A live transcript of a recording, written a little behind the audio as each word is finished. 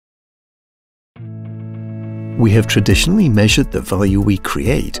We have traditionally measured the value we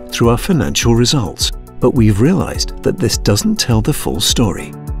create through our financial results, but we've realized that this doesn't tell the full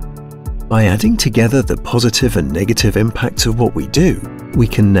story. By adding together the positive and negative impacts of what we do, we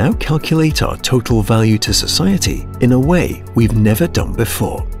can now calculate our total value to society in a way we've never done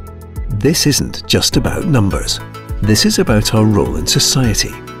before. This isn't just about numbers. This is about our role in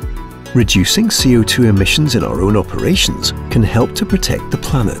society. Reducing CO2 emissions in our own operations can help to protect the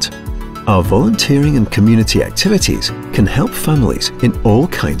planet. Our volunteering and community activities can help families in all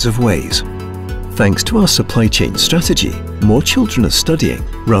kinds of ways. Thanks to our supply chain strategy, more children are studying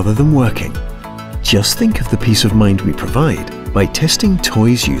rather than working. Just think of the peace of mind we provide by testing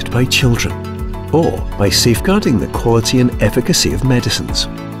toys used by children, or by safeguarding the quality and efficacy of medicines.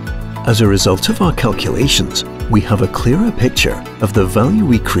 As a result of our calculations, we have a clearer picture of the value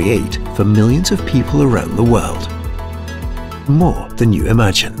we create for millions of people around the world. More than you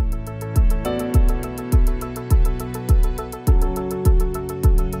imagine.